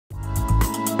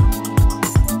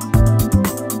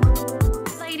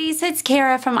it's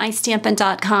Kara from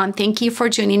iStampin.com. Thank you for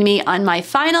joining me on my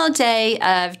final day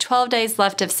of 12 Days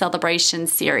Left of Sale-A-Bration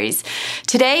series.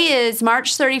 Today is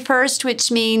March 31st,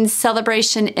 which means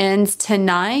Sale-A-Bration ends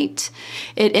tonight.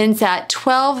 It ends at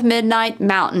 12 midnight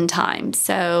Mountain Time.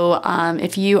 So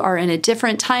if you are in a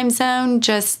different time zone,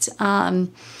 just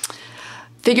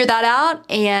figure that out,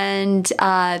 and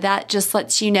that just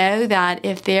lets you know that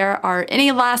if there are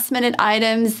any last minute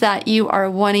items that you are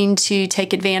wanting to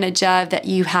take advantage of, that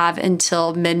you have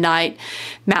until midnight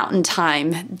Mountain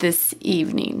Time this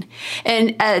evening.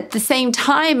 And at the same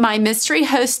time, my Mystery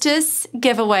Hostess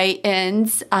giveaway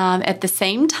ends at the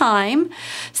same time.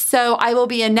 So I will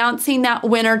be announcing that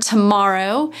winner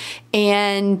tomorrow.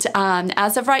 And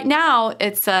as of right now,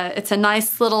 it's a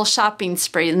nice little shopping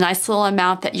spree, a nice little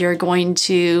amount that you're going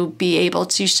to be able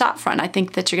to shop from. I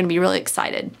think that you're going to be really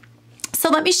excited. So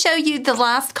let me show you the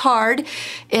last card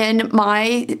in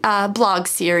my blog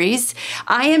series.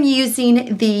 I am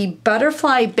using the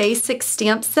Butterfly Basic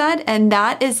Stamp Set, and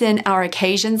that is in our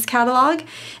Occasions catalog.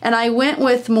 And I went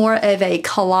with more of a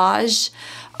collage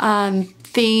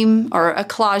theme or a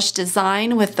collage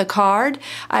design with the card.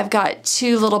 I've got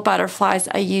two little butterflies.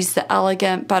 I use the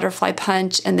Elegant Butterfly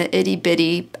Punch and the Itty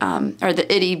Bitty,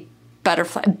 Bitty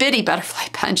Butterfly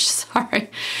Punch,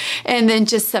 sorry. And then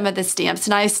just some of the stamps.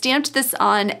 And I stamped this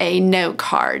on a note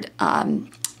card.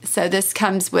 So this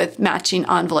comes with matching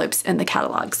envelopes in the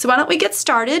catalog. So why don't we get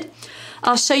started?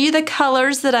 I'll show you the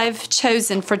colors that I've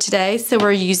chosen for today. So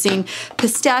we're using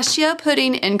Pistachio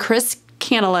Pudding and Crisp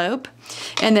Cantaloupe,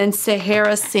 and then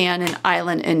Sahara Sand and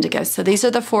Island Indigo. So these are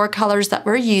the four colors that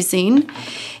we're using.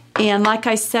 And like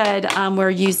I said, we're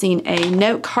using a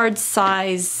note card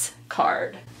size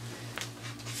card.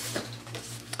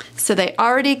 So they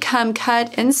already come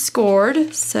cut and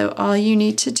scored, so all you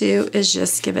need to do is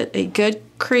just give it a good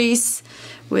crease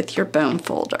with your bone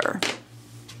folder.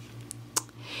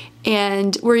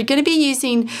 And we're going to be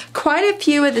using quite a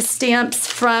few of the stamps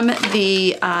from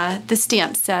the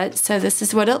stamp set. So this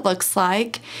is what it looks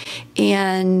like.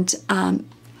 And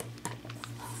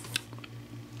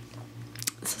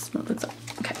this is what it looks like.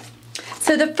 Okay.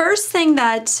 So the first thing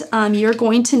that you're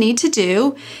going to need to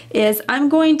do is I'm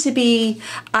going to be,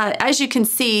 as you can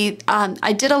see,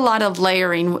 I did a lot of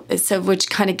layering, so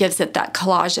which kind of gives it that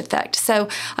collage effect. So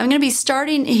I'm going to be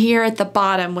starting here at the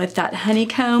bottom with that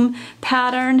honeycomb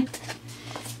pattern,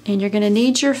 and you're going to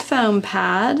need your foam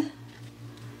pad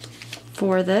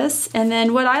for this. And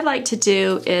then what I like to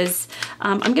do is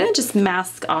I'm going to just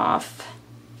mask off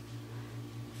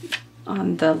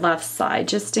on the left side,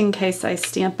 just in case I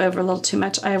stamp over a little too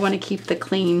much. I want to keep the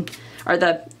clean, or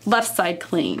the left side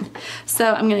clean.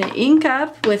 So I'm going to ink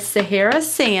up with Sahara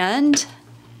Sand,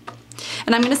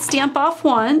 and I'm going to stamp off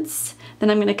once, then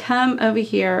I'm going to come over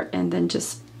here and then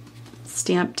just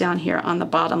stamp down here on the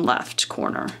bottom left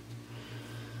corner.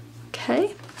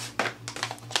 Okay.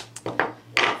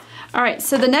 All right,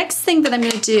 so the next thing that I'm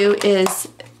going to do is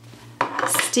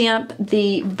stamp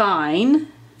the vine,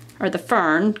 or the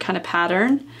fern kind of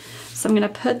pattern. So I'm going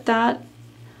to put that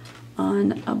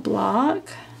on a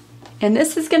block. And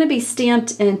this is going to be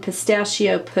stamped in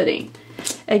Pistachio Pudding.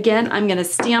 Again, I'm going to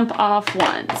stamp off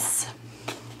once.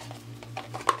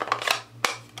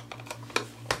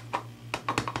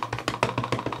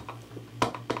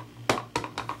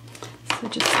 So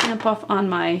just stamp off on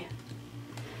my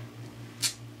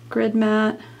grid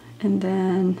mat and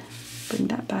then bring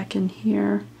that back in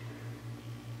here.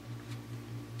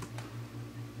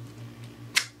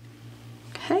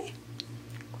 Okay.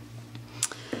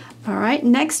 All right,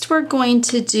 next we're going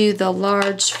to do the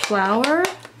large flower,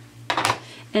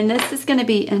 and this is going to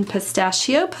be in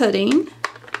Pistachio Pudding,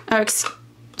 or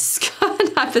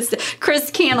not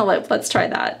Crisp Cantaloupe. Let's try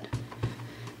that.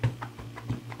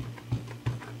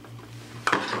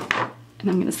 And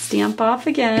I'm going to stamp off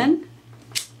again.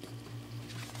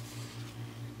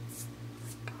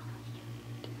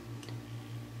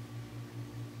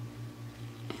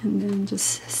 And then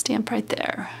just stamp right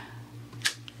there.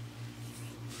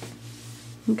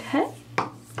 Okay.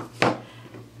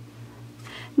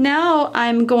 Now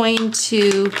I'm going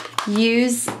to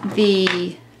use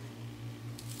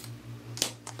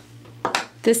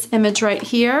this image right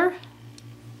here.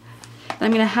 I'm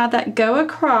going to have that go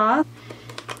across.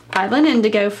 Island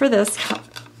Indigo for this.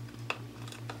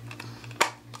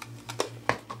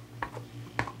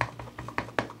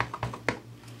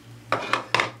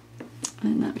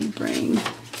 And let me bring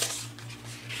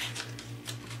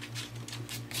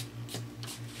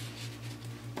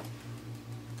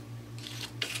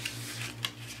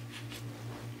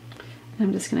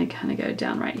I'm just going to kind of go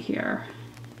down right here.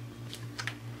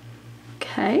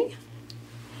 Okay.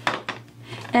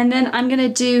 And then I'm gonna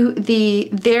do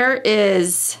there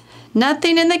is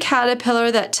nothing in the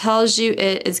caterpillar that tells you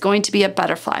it is going to be a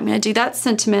butterfly. I'm gonna do that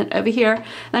sentiment over here. And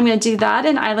I'm gonna do that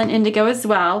in Island Indigo as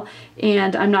well.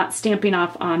 And I'm not stamping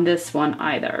off on this one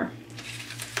either.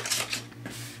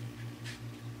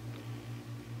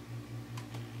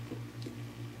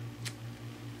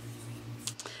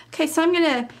 Okay, so I'm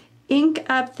gonna ink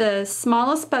up the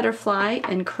smallest butterfly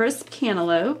in Crisp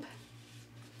Cantaloupe.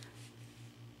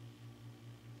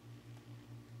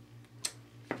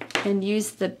 And use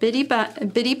the bitty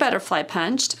butterfly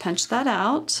punch to punch that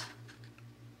out.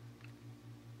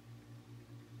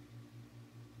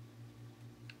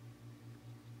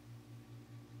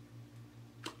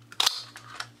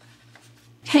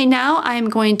 Okay, now I'm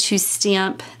going to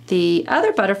stamp the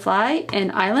other butterfly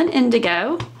in Island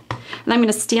Indigo. And I'm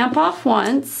going to stamp off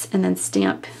once and then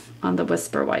stamp on the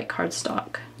Whisper white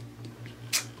cardstock.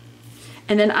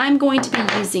 And then I'm going to be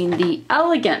using the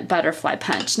Elegant Butterfly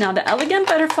Punch. Now the Elegant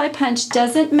Butterfly Punch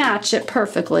doesn't match it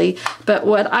perfectly, but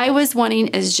what I was wanting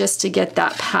is just to get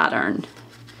that pattern.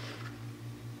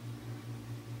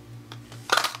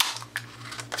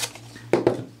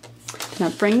 Now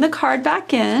bring the card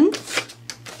back in.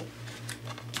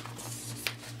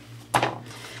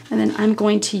 And then I'm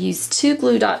going to use 2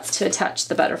 glue dots to attach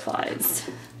the butterflies.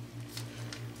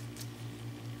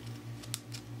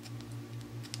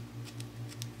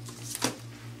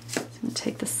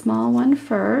 Take the small one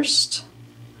first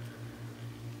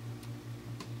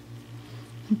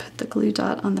and put the glue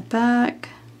dot on the back.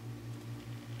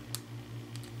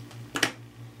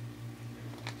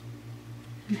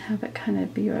 And have it kind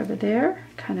of be over there,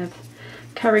 kind of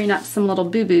covering up some little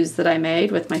boo-boos that I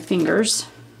made with my fingers.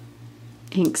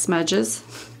 Ink smudges.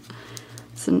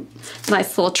 It's a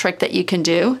nice little trick that you can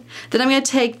do. Then I'm going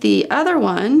to take the other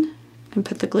one and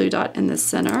put the glue dot in the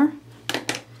center.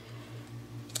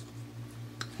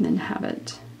 And then have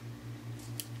it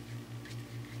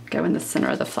go in the center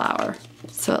of the flower.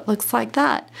 So it looks like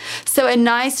that. So a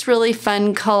nice, really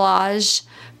fun collage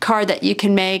card that you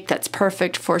can make that's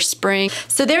perfect for spring.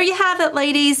 So there you have it,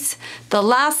 ladies, the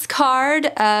last card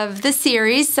of the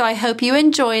series. So I hope you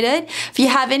enjoyed it. If you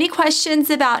have any questions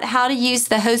about how to use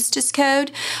the hostess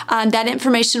code, that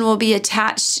information will be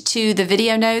attached to the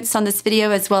video notes on this video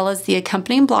as well as the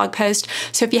accompanying blog post.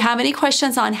 So if you have any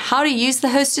questions on how to use the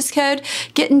hostess code,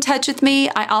 get in touch with me.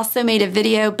 I also made a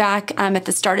video back at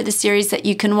the start of the series that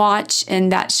you can watch,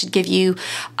 and that should give you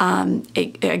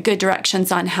a good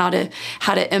directions on how to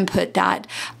input that.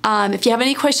 If you have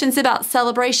any questions about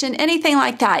Sale-A-Bration, anything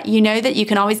like that, you know that you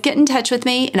can always get in touch with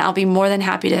me and I'll be more than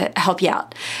happy to help you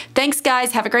out. Thanks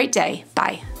guys, have a great day.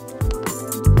 Bye.